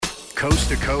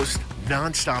Coast-to-coast,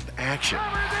 nonstop action.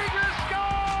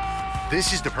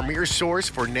 This is the premier source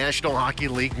for National Hockey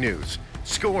League news,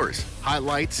 scores,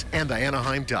 highlights, and the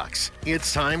Anaheim Ducks.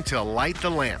 It's time to light the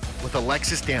lamp with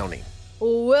Alexis Downie.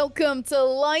 Welcome to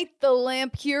Light the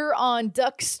Lamp here on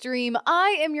Duckstream.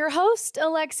 I am your host,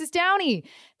 Alexis Downie.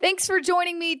 Thanks for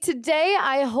joining me today.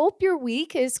 I hope your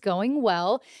week is going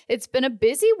well. It's been a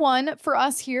busy one for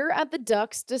us here at the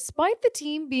Ducks, despite the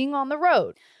team being on the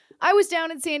road. I was down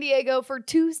in San Diego for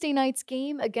Tuesday night's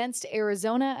game against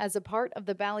Arizona as a part of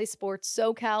the Bally Sports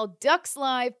SoCal Ducks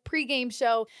Live pregame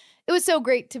show. It was so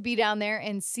great to be down there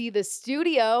and see the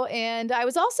studio, and I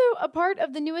was also a part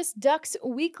of the newest Ducks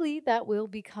Weekly that will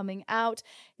be coming out.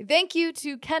 Thank you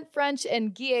to Kent French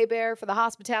and Guy Bear for the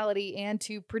hospitality, and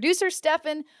to producer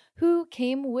Stefan, who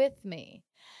came with me.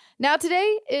 Now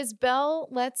today is Bell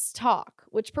Let's Talk,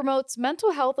 which promotes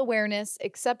mental health awareness,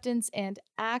 acceptance, and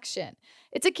action.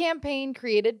 It's a campaign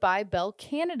created by Bell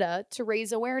Canada to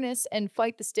raise awareness and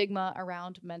fight the stigma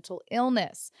around mental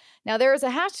illness. Now there is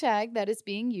a hashtag that is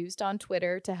being used on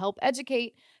Twitter to help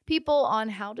educate people on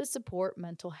how to support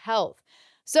mental health.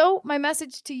 So my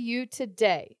message to you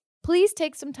today: please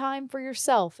take some time for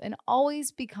yourself and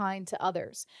always be kind to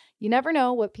others. You never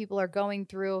know what people are going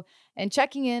through, and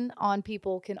checking in on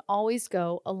people can always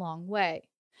go a long way.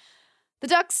 The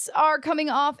Ducks are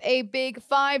coming off a big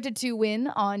 5-2 win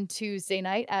on Tuesday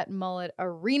night at Mullet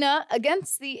Arena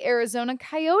against the Arizona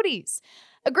Coyotes.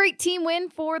 A great team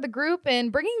win for the group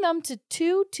and bringing them to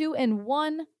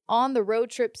 2-1 on the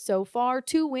road trip so far.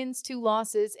 2 wins, 2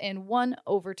 losses, and 1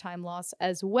 overtime loss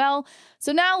as well.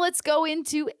 So now let's go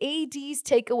into AD's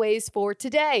takeaways for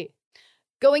today.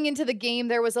 Going into the game,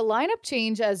 there was a lineup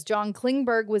change as John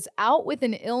Klingberg was out with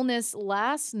an illness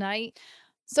last night.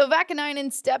 So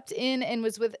Vakanainen stepped in and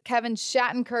was with Kevin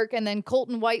Shattenkirk, and then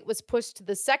Colton White was pushed to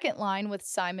the second line with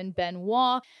Simon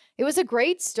Benoit. It was a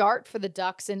great start for the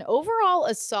Ducks and overall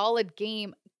a solid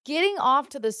game. Getting off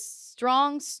to the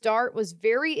strong start was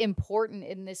very important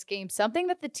in this game, something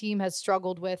that the team has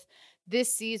struggled with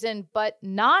this season, but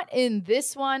not in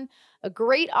this one. A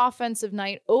great offensive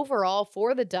night overall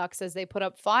for the Ducks as they put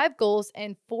up 5 goals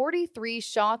and 43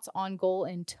 shots on goal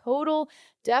in total.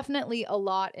 Definitely a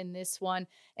lot in this one,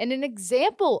 and an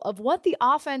example of what the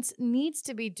offense needs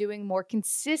to be doing more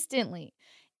consistently.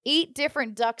 8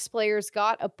 different Ducks players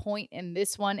got a point in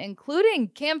this one, including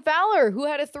Cam Fowler, who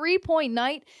had a 3-point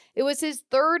night. It was his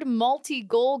 3rd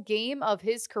multi-goal game of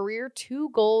his career, 2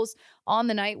 goals on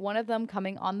the night, one of them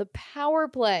coming on the power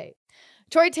play.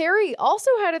 Troy Terry also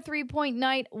had a 3-point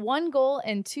night, 1 goal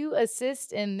and 2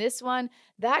 assists in this one.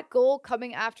 That goal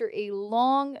coming after a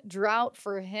long drought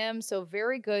for him, so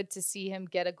very good to see him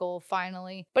get a goal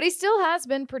finally. But he still has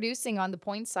been producing on the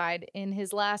point side. In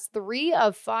his last 3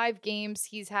 of 5 games,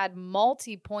 he's had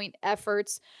multi-point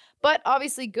efforts, but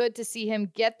obviously good to see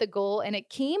him get the goal, and it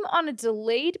came on a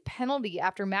delayed penalty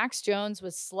after Max Jones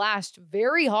was slashed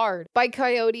very hard by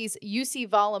Coyotes' Jussi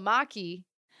Valimaki.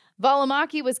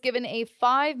 Valimaki was given a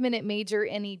 5-minute major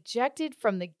and ejected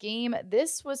from the game.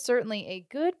 This was certainly a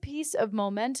good piece of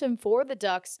momentum for the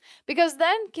Ducks because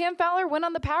then Cam Fowler went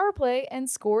on the power play and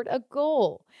scored a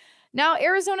goal. Now,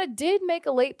 Arizona did make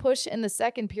a late push in the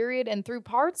second period and through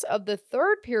parts of the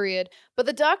third period, but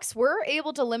the Ducks were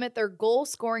able to limit their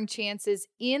goal-scoring chances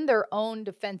in their own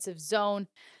defensive zone.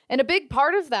 And a big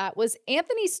part of that was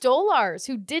Anthony Stolarz,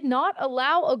 who did not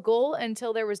allow a goal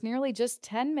until there was nearly just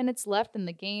 10 minutes left in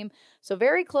the game. So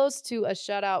very close to a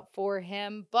shutout for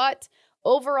him. But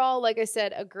overall, like I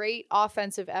said, a great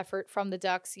offensive effort from the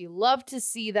Ducks. You love to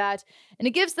see that. And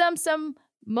it gives them some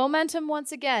momentum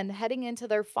once again heading into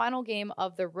their final game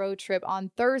of the road trip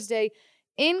on Thursday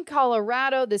in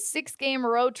Colorado. The 6-game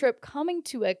road trip coming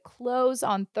to a close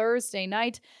on Thursday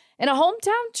night, and a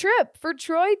hometown trip for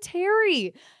Troy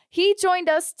Terry. He joined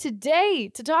us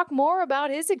today to talk more about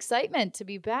his excitement to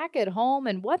be back at home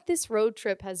and what this road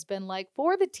trip has been like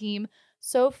for the team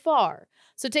so far.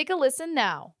 So take a listen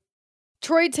now.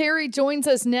 Troy Terry joins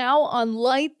us now on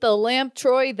Light the Lamp.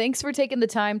 Troy, thanks for taking the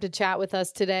time to chat with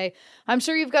us today. I'm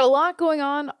sure you've got a lot going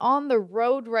on the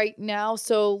road right now.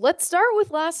 So let's start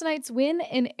with last night's win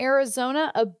in Arizona,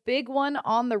 a big one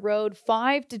on the road,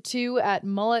 5-2 at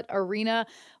Mullet Arena.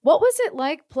 What was it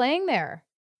like playing there?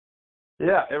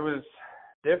 Yeah, it was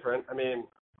different. I mean,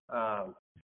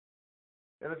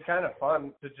 it was kind of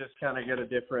fun to just kind of get a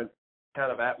different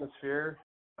kind of atmosphere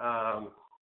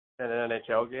in an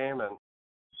NHL game, and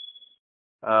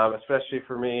especially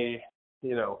for me,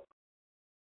 you know,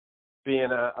 being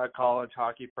a college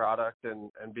hockey product and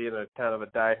being a kind of a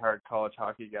diehard college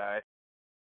hockey guy,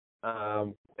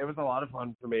 it was a lot of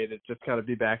fun for me to just kind of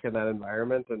be back in that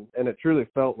environment, and it truly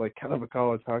felt like kind of a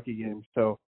college hockey game.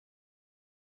 So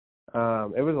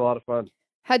it was a lot of fun.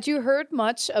 Had you heard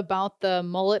much about the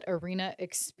Mullet Arena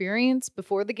experience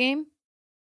before the game?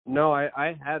 No,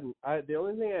 I hadn't. The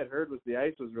only thing I had heard was the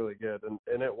ice was really good, and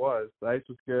it was. The ice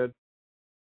was good.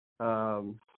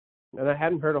 And I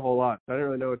hadn't heard a whole lot, so I didn't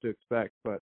really know what to expect.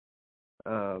 But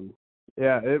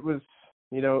yeah, it was,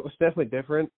 it was definitely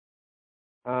different.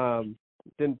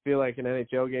 Didn't feel like an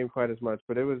NHL game quite as much,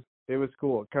 but it was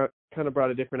cool. It kind of brought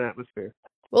a different atmosphere.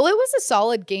 Well, it was a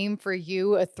solid game for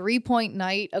you, a 3-point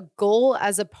night, a goal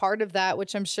as a part of that,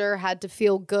 which I'm sure had to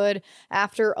feel good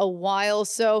after a while.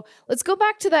 So let's go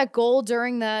back to that goal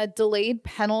during the delayed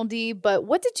penalty. But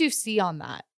what did you see on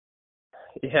that?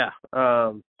 Yeah.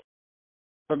 If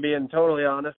I'm being totally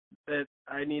honest,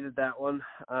 I needed that one.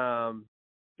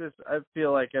 Just I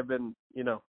feel like I've been,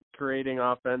 creating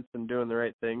offense and doing the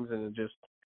right things, and it just,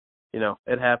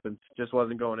 it happens. Just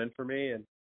wasn't going in for me, and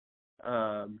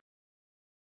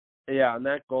yeah, on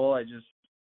that goal, I just,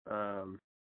 I'm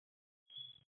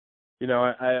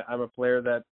a player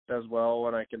that does well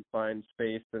when I can find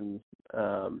space and,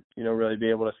 really be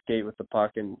able to skate with the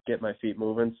puck and get my feet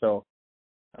moving. So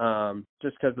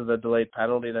just because of the delayed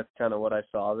penalty, that's kind of what I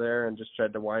saw there, and just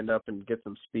tried to wind up and get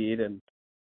some speed. And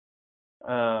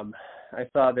I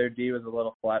saw their D was a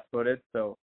little flat-footed,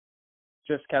 so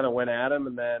just kind of went at him,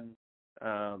 and then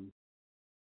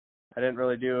I didn't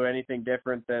really do anything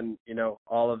different than,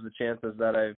 all of the chances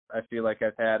that I feel like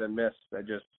I've had and missed. I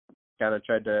just kind of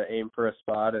tried to aim for a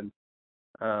spot, and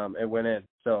it went in.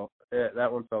 So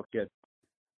that one felt good.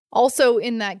 Also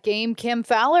in that game, Cam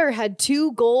Fowler had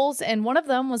 2 goals, and one of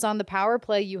them was on the power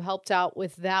play. You helped out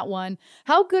with that one.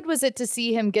 How good was it to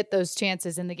see him get those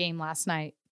chances in the game last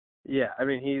night? Yeah, I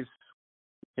mean, he's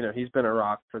been a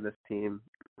rock for this team.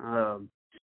 And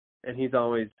he's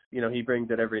always, he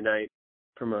brings it every night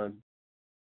from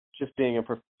just being a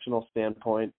professional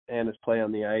standpoint, and his play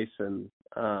on the ice. And,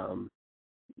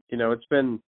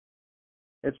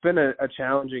 it's been a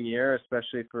challenging year,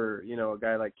 especially for, a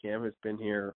guy like Cam who's been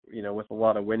here, with a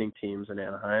lot of winning teams in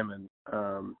Anaheim,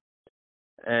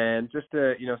 and just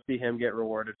to, see him get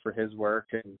rewarded for his work.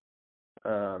 And,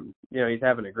 he's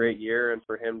having a great year, and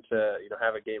for him to,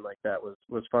 have a game like that was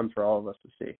fun for all of us to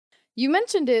see. You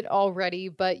mentioned it already,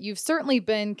 but you've certainly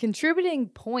been contributing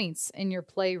points in your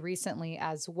play recently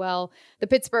as well. The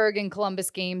Pittsburgh and Columbus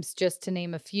games, just to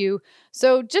name a few.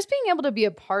 So just being able to be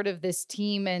a part of this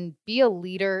team and be a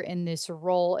leader in this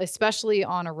role, especially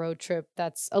on a road trip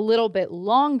that's a little bit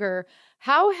longer,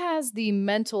 how has the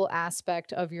mental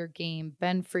aspect of your game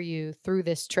been for you through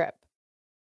this trip?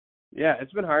 Yeah,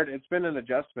 it's been hard. It's been an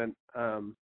adjustment,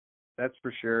 that's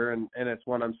for sure, and it's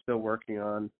one I'm still working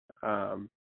on.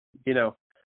 Because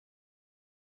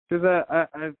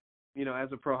I've,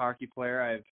 as a pro hockey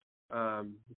player, I've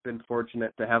been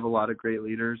fortunate to have a lot of great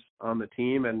leaders on the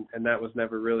team, and that was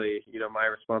never really, my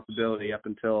responsibility up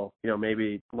until,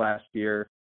 maybe last year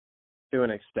to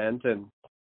an extent. And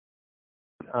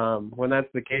when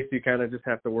that's the case, you kind of just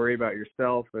have to worry about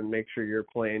yourself and make sure you're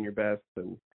playing your best.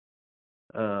 And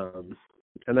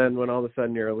then when all of a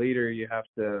sudden you're a leader, you have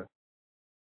to,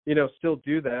 still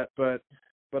do that, but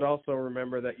also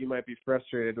remember that you might be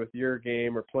frustrated with your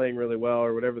game or playing really well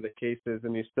or whatever the case is,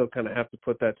 and you still kind of have to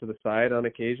put that to the side on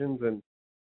occasions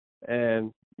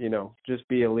and just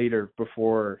be a leader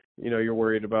before, you're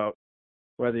worried about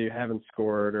whether you haven't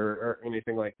scored or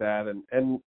anything like that.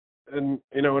 And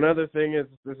another thing is,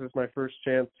 this is my first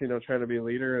chance, trying to be a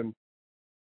leader, and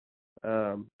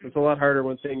it's a lot harder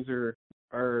when things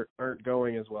aren't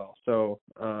going as well. So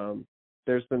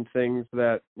there's been things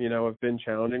that, have been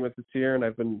challenging with this year, and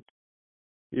I've been,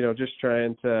 just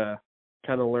trying to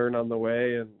kind of learn on the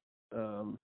way.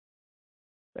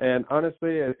 And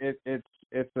honestly,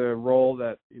 it's a role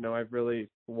that, I've really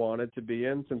wanted to be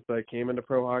in since I came into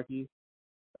pro hockey.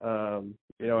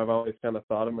 I've always kind of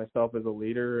thought of myself as a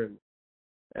leader,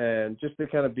 and just to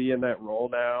kind of be in that role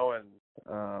now, and,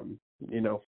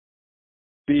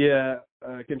 be a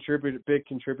big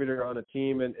contributor on a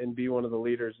team and be one of the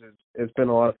leaders has been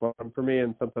a lot of fun for me,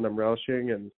 and something I'm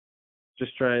relishing, and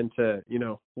just trying to,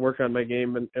 work on my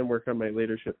game and work on my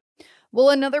leadership.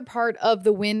 Well, another part of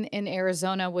the win in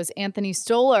Arizona was Anthony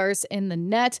Stolarz in the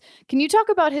net. Can you talk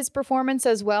about his performance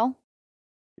as well?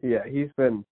 Yeah, he's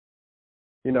been,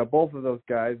 both of those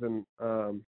guys and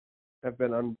have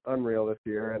been unreal this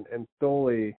year, and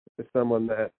Stoley is someone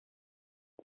that,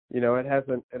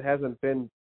 it hasn't been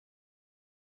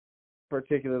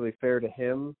particularly fair to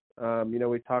him.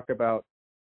 We talk about,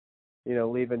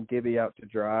 leaving Gibby out to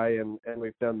dry, and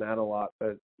we've done that a lot.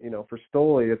 But, for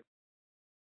Stoley,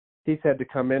 he's had to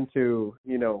come into,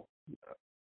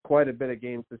 quite a bit of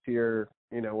games this year,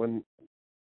 when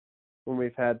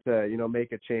we've had to,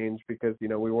 make a change because, we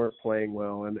weren't playing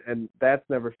well. And that's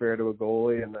never fair to a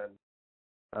goalie. And then,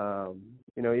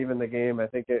 even the game, I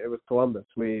think it was Columbus.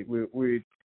 We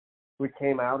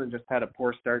came out and just had a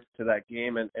poor start to that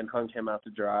game and hung him out to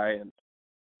dry. And,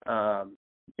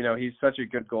 he's such a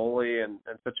good goalie and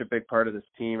such a big part of this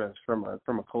team as from a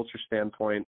culture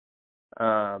standpoint.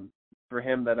 For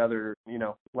him, that other,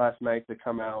 last night to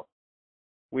come out,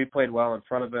 we played well in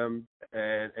front of him,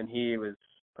 and he was,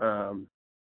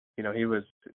 he was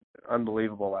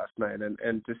unbelievable last night.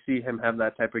 And to see him have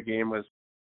that type of game was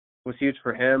huge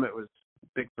for him. It was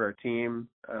big for our team.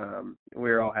 We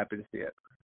were all happy to see it.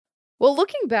 Well,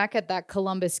 looking back at that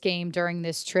Columbus game during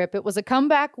this trip, it was a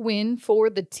comeback win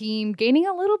for the team, gaining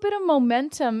a little bit of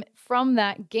momentum from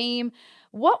that game.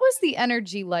 What was the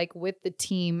energy like with the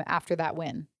team after that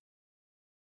win?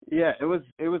 Yeah, it was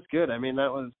good. I mean,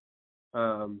 that was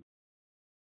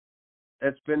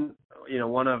it's been,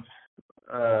 one of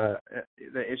the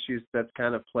issues that's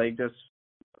kind of plagued us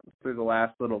through the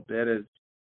last little bit is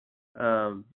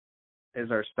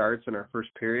our starts and our first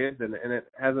periods, and it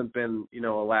hasn't been, a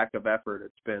lack of effort.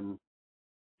 It's been,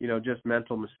 just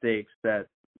mental mistakes that,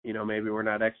 maybe we're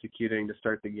not executing to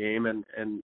start the game, and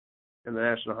in the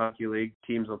National Hockey League,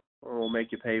 teams will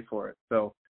make you pay for it.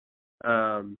 So,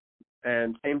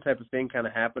 and same type of thing kind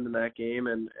of happened in that game,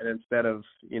 and instead of,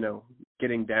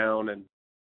 getting down and,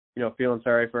 feeling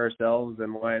sorry for ourselves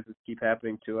and why does this keep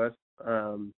happening to us,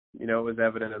 it was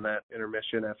evident in that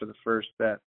intermission after the first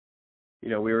that,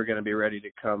 we were going to be ready to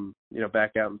come,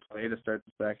 back out and play to start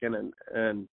the second.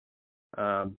 And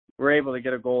we're able to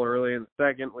get a goal early in the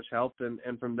second, which helped.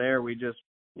 And from there, we just,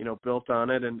 built on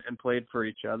it and played for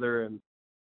each other. And,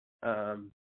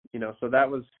 so that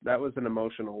was an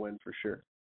emotional win for sure.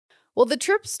 Well, the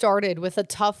trip started with a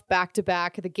tough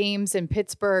back-to-back, the games in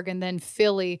Pittsburgh and then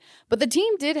Philly, but the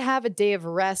team did have a day of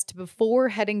rest before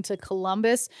heading to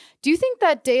Columbus. Do you think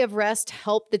that day of rest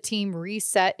helped the team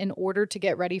reset in order to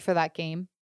get ready for that game?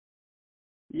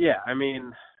 Yeah, I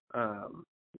mean,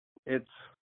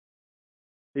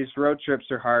 these road trips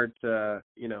are hard to,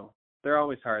 they're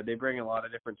always hard. They bring a lot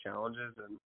of different challenges,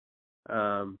 and,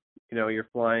 you're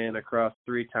flying across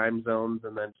 3 time zones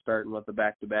and then starting with the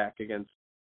back-to-back against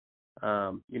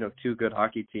two good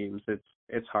hockey teams.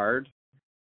 It's hard.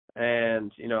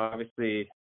 And, obviously,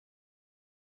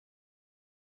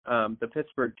 the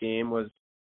Pittsburgh game was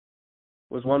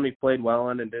one we played well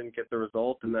in and didn't get the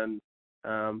result. And then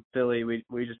Philly,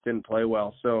 we just didn't play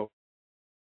well. So,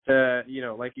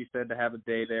 like you said, to have a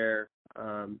day there,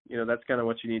 that's kind of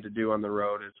what you need to do on the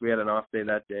road. Is we had an off day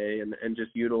that day and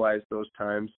just utilize those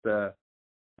times to,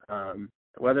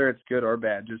 whether it's good or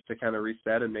bad, just to kind of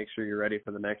reset and make sure you're ready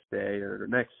for the next day or the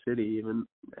next city even,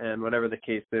 and whatever the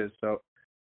case is. So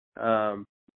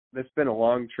it's been a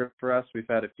long trip for us. We've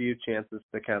had a few chances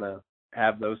to kind of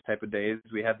have those type of days.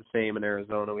 We had the same in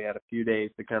Arizona. We had a few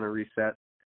days to kind of reset,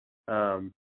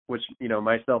 which,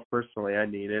 myself personally, I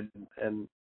needed. And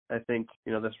I think,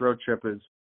 this road trip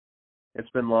it's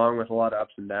been long with a lot of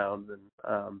ups and downs, and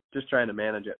just trying to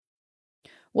manage it.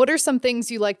 What are some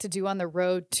things you like to do on the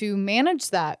road to manage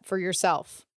that for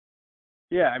yourself?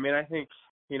 Yeah, I mean, I think,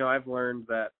 I've learned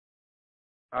that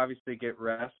obviously get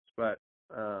rest, but,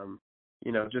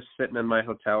 just sitting in my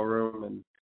hotel room and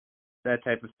that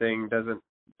type of thing doesn't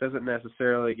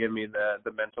necessarily give me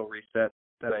the mental reset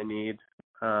that I need.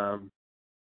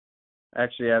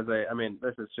 Actually,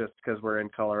 this is just because we're in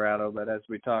Colorado, but as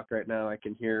we talk right now, I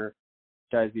can hear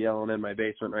guys yelling in my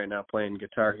basement right now playing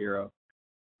Guitar Hero.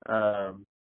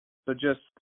 So just,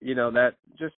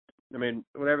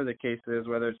 whatever the case is,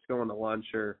 whether it's going to lunch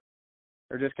or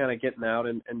just kind of getting out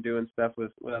and doing stuff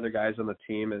with other guys on the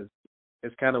team is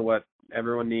kind of what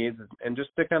everyone needs. And just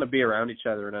to kind of be around each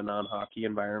other in a non-hockey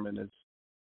environment is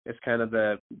kind of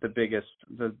the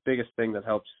biggest thing that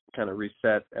helps kind of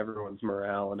reset everyone's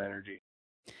morale and energy.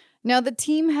 Now, the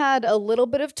team had a little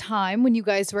bit of time when you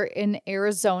guys were in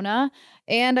Arizona,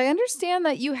 and I understand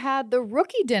that you had the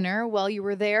rookie dinner while you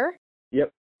were there.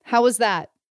 Yep. How was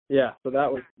that? Yeah, so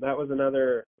that was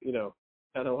another,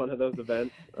 kind of one of those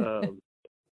events. And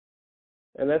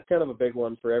that's kind of a big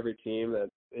one for every team that,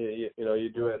 you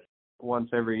do it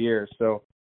once every year. So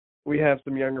we have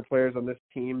some younger players on this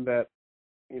team that,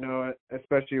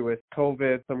 especially with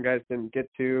COVID, some guys didn't get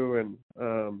to,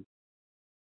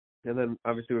 and then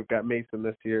obviously we've got Mason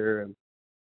this year, and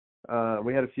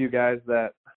we had a few guys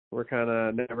that were kind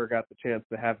of never got the chance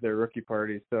to have their rookie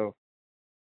party. So,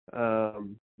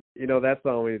 that's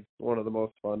always one of the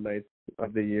most fun nights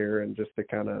of the year, and just to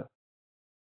kind of,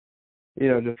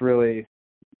 just really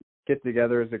get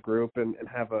together as a group and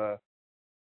have a,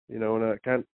 you know, in a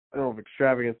kind, I don't know if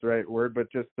extravagant is the right word,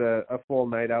 but just a full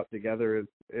night out together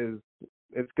is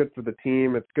it's good for the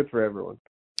team. It's good for everyone.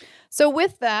 So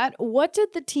with that, what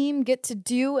did the team get to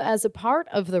do as a part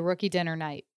of the rookie dinner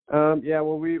night? Yeah,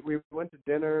 well, we went to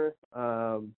dinner.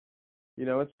 You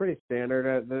know, it's pretty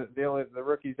standard. The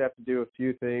rookies have to do a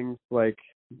few things like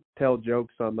tell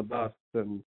jokes on the bus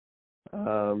and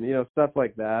you know, stuff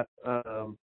like that.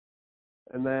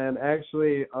 And then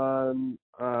actually on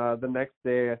the next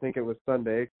day, I think it was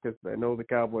Sunday, because I know the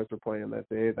Cowboys were playing that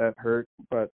day. That hurt,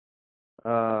 but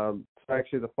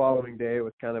actually the following day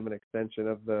was kind of an extension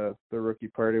of the rookie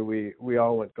party. We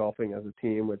all went golfing as a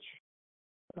team, which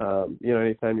you know,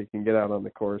 anytime you can get out on the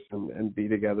course and be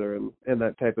together and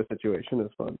that type of situation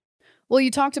is fun. Well, you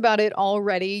talked about it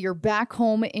already. You're back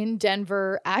home in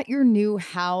Denver at your new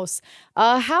house.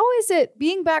 How is it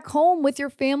being back home with your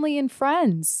family and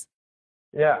friends?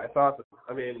 Yeah, it's awesome.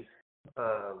 I mean,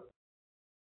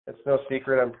 it's no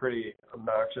secret I'm pretty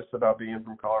obnoxious about being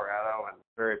from Colorado and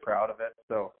very proud of it.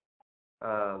 So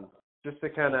just to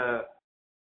kind of,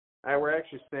 we're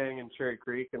actually staying in Cherry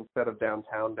Creek instead of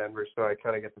downtown Denver, so I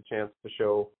kind of get the chance to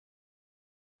show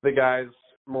the guys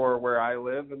more where I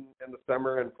live in the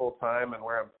summer and full time and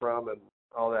where I'm from and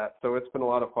all that. So it's been a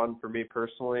lot of fun for me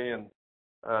personally, and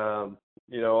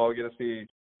you know, I'll get to see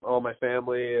all my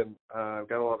family, and I've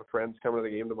got a lot of friends coming to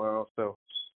the game tomorrow. So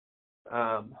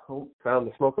found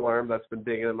the smoke alarm that's been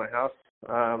dinging in my house.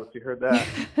 If you heard that.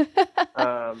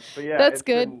 But yeah, that's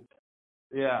good.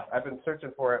 Yeah, I've been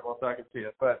searching for it while talking to you.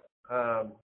 But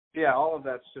yeah, all of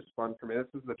that's just fun for me. This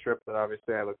is the trip that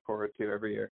obviously I look forward to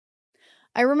every year.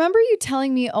 I remember you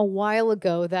telling me a while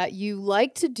ago that you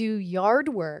like to do yard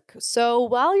work. So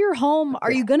while you're home,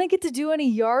 are you going to get to do any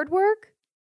yard work?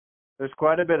 There's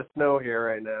quite a bit of snow here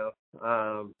right now.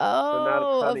 So not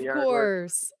a ton of yard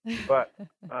course. Work. But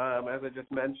as I just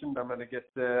mentioned, I'm going to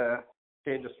get to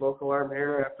change a smoke alarm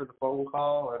here after the phone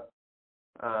call.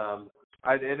 And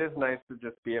it is nice to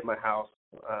just be at my house.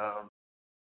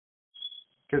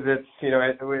 Because it's, you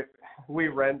know, we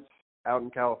rent out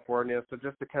in California, so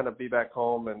just to kind of be back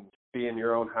home and be in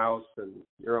your own house and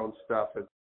your own stuff,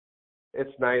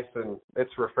 it's nice and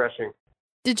it's refreshing.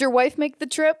 Did your wife make the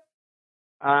trip?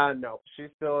 No, she's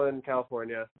still in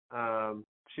California.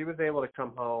 She was able to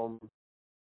come home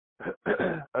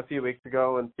a few weeks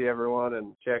ago and see everyone,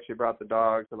 and she actually brought the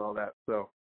dogs and all that.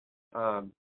 So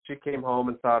she came home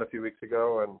and saw it a few weeks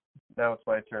ago, and now it's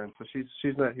my turn. So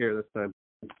she's not here this time.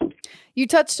 You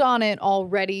touched on it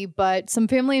already, but some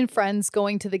family and friends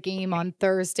going to the game on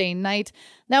Thursday night.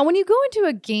 Now, when you go into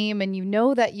a game and you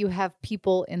know that you have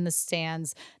people in the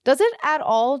stands, does it at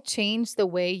all change the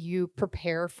way you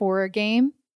prepare for a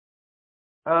game?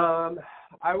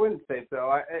 I wouldn't say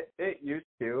so. It used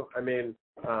to. I mean,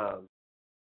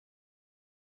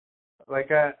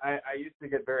 like I used to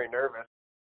get very nervous,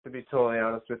 to be totally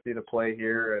honest with you, to play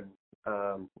here.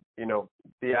 And, you know,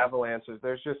 the Avalanches,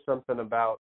 there's just something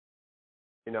about,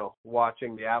 you know,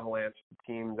 watching the Avalanche, the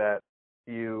team that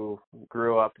you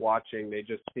grew up watching. They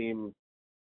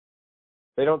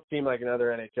don't seem like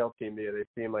another NHL team to you. They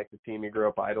seem like the team you grew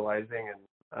up idolizing.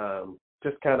 And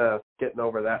just kind of getting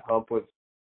over that hump was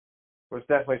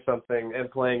definitely something,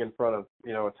 and playing in front of,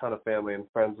 you know, a ton of family and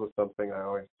friends was something I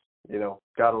always, you know,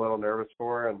 got a little nervous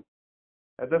for. And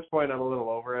at this point, I'm a little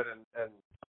over it, and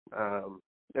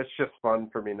it's just fun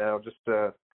for me now, just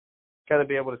to kind of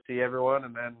be able to see everyone.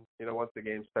 And then, you know, once the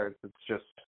game starts, it's just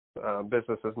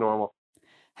business as normal.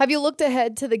 Have you looked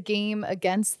ahead to the game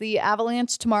against the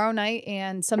Avalanche tomorrow night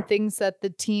and some things that the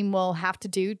team will have to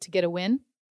do to get a win?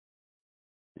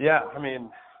 Yeah, I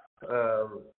mean,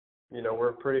 you know,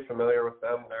 we're pretty familiar with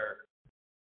them. They're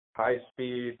high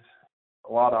speed,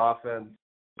 a lot of offense.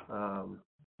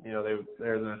 You know,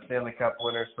 they're the Stanley Cup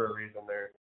winners for a reason.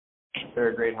 They're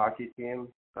a great hockey team.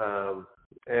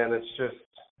 And it's just,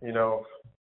 you know,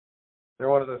 they're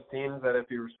one of those teams that if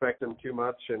you respect them too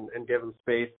much and give them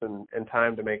space and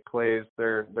time to make plays,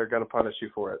 they're going to punish you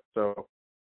for it. So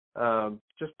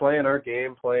just playing our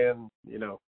game, you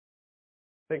know,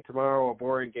 I think tomorrow a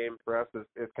boring game for us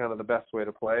is kind of the best way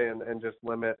to play, and just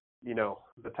limit, you know,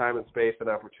 the time and space and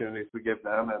opportunities we give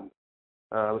them. And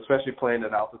especially playing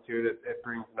at altitude, it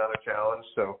brings another challenge.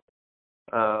 So,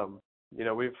 you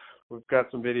know, we've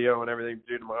got some video and everything to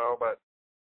do tomorrow, but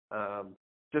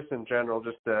just in general,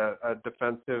 just a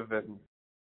defensive and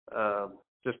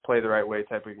just play the right way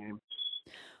type of game.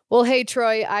 Well, hey,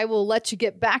 Troy, I will let you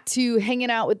get back to hanging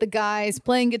out with the guys,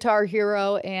 playing Guitar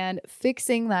Hero, and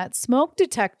fixing that smoke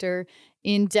detector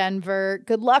in Denver.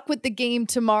 Good luck with the game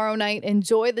tomorrow night.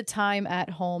 Enjoy the time at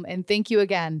home, and thank you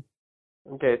again.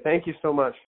 Okay, thank you so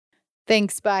much.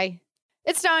 Thanks, bye.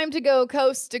 It's time to go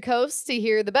coast to coast to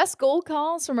hear the best goal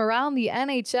calls from around the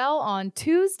NHL on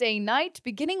Tuesday night,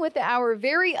 beginning with our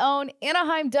very own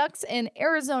Anaheim Ducks and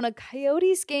Arizona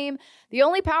Coyotes game. The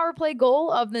only power play goal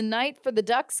of the night for the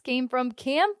Ducks came from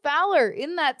Cam Fowler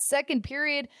in that second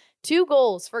period. 2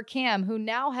 goals for Cam, who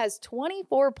now has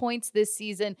 24 points this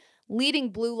season,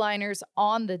 leading blue liners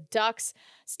on the Ducks.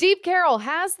 Steve Carroll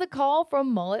has the call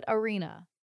from Mullet Arena.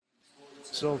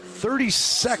 So 30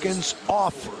 seconds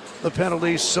off the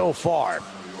penalties so far.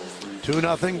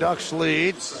 2-0 Ducks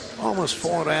lead. Almost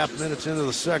 4.5 minutes into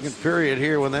the second period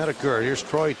here when that occurred. Here's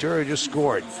Troy Terry, just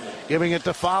scored. Giving it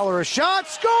to Fowler. A shot.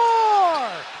 Score!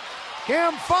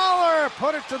 Cam Fowler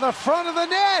put it to the front of the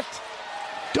net.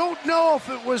 Don't know if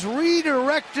it was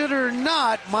redirected or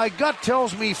not. My gut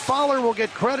tells me Fowler will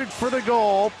get credit for the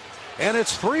goal. And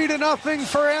it's 3-0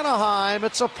 for Anaheim.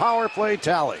 It's a power play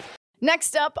tally.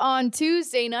 Next up on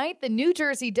Tuesday night, the New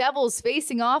Jersey Devils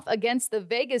facing off against the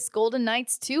Vegas Golden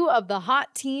Knights, 2 of the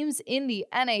hot teams in the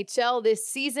NHL this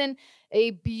season. A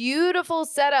beautiful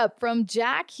setup from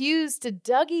Jack Hughes to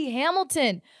Dougie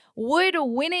Hamilton would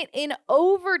win it in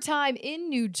overtime in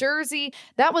New Jersey.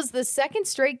 That was the second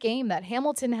straight game that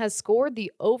Hamilton has scored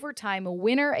the overtime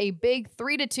winner, a big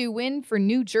 3-2 win for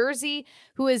New Jersey,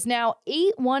 who is now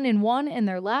 8-1-1 in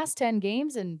their last 10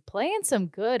 games and playing some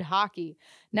good hockey.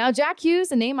 Now, Jack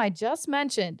Hughes, a name I just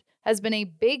mentioned, has been a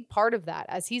big part of that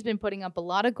as he's been putting up a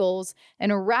lot of goals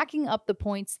and racking up the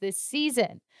points this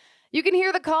season. You can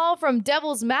hear the call from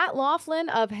Devils' Matt Laughlin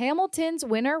of Hamilton's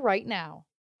winner right now.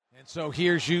 And so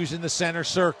here's Hughes in the center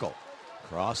circle.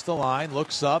 Across the line,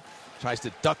 looks up, tries to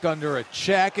duck under a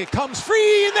check. It comes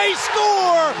free, and they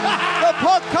score! The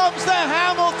puck comes to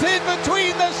Hamilton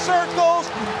between the circles,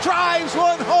 drives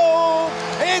one home.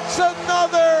 It's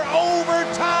another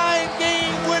overtime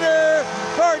game winner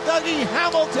for Dougie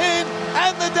Hamilton,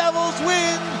 and the Devils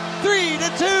win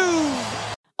 3-2.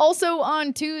 Also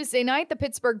on Tuesday night, the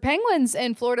Pittsburgh Penguins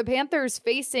and Florida Panthers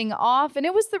facing off, and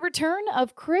it was the return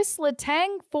of Chris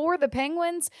Letang for the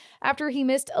Penguins after he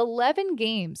missed 11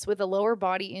 games with a lower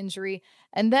body injury,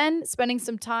 and then spending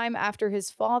some time after his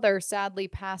father sadly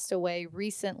passed away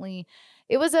recently.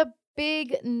 It was a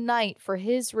big night for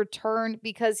his return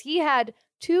because he had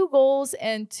 2 goals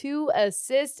and 2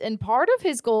 assists, and part of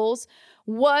his goals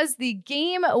was the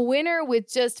game winner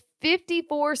with just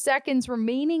 54 seconds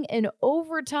remaining in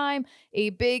overtime,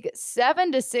 a big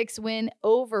 7-6 win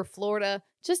over Florida.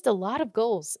 Just a lot of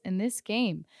goals in this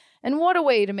game. And what a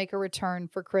way to make a return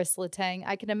for Chris Letang.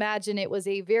 I can imagine it was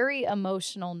a very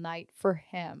emotional night for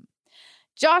him.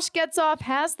 Josh Getzoff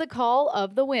has the call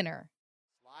of the winner.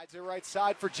 Slides it right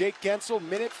side for Jake Gensel.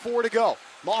 1:04 to go.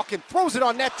 Malkin throws it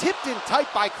on net. Tipped in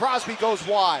tight by Crosby. Goes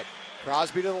wide.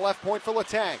 Crosby to the left point for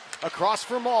Letang. Across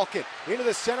for Malkin. Into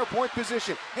the center point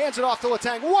position. Hands it off to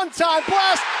Letang. One-time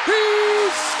blast. He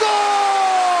scores!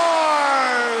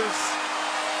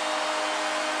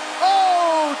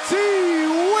 OT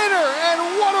winner.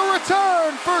 And what a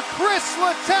return for Chris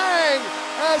Letang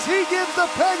as he gives the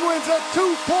Penguins a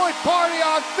 2-point party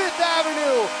on 5th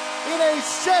Avenue in a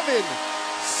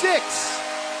 7-6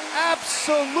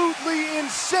 absolutely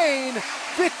insane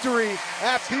victory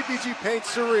at PPG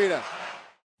Paints Arena.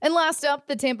 And last up,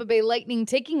 the Tampa Bay Lightning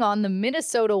taking on the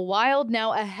Minnesota Wild.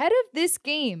 Now, ahead of this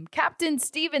game, Captain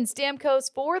Steven Stamkos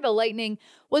for the Lightning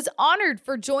was honored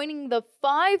for joining the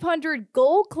 500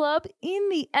 goal club in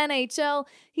the NHL.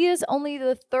 He is only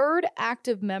the 3rd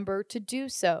active member to do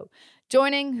so.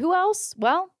 Joining who else?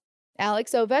 Well,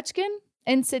 Alex Ovechkin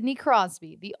and Sidney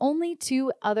Crosby, the only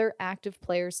 2 other active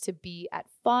players to be at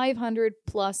 500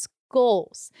 plus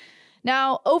goals.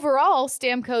 Now, overall,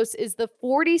 Stamkos is the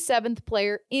 47th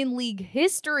player in league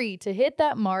history to hit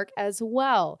that mark as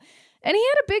well. And he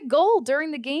had a big goal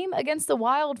during the game against the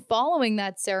Wild following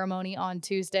that ceremony on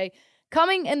Tuesday,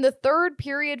 coming in the 3rd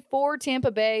period for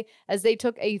Tampa Bay as they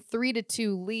took a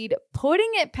 3-2 lead, putting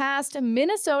it past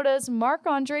Minnesota's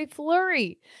Marc-Andre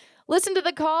Fleury. Listen to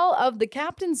the call of the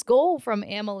captain's goal from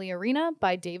Amalie Arena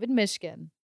by David Mishkin.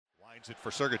 Lines it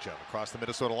for Sergachev across the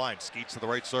Minnesota line. Skeets to the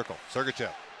right circle. Sergachev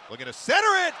looking to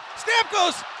center it.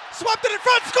 Stamkos swept it in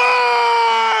front.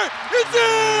 Score! It's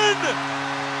in!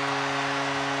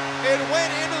 It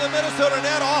went into the Minnesota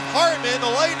net off Hartman. The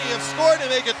Lightning have scored to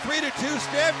make it 3-2.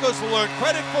 Stamkos will earn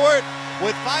credit for it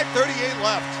with 5:38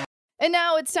 left. And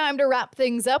now it's time to wrap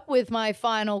things up with my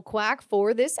final quack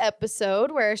for this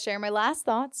episode, where I share my last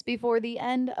thoughts before the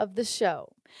end of the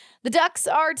show. The Ducks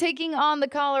are taking on the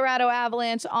Colorado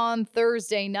Avalanche on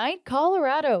Thursday night.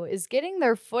 Colorado is getting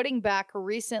their footing back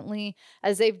recently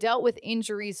as they've dealt with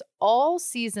injuries all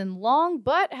season long,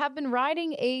 but have been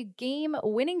riding a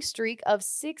game-winning streak of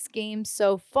 6 games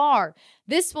so far.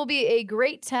 This will be a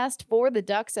great test for the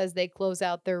Ducks as they close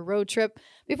out their road trip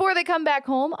before they come back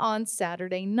home on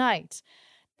Saturday night.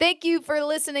 Thank you for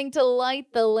listening to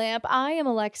Light the Lamp. I am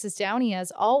Alexis Downie,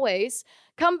 as always.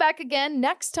 Come back again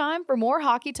next time for more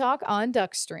hockey talk on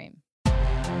Duckstream.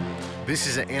 This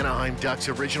is an Anaheim Ducks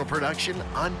original production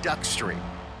on Duckstream.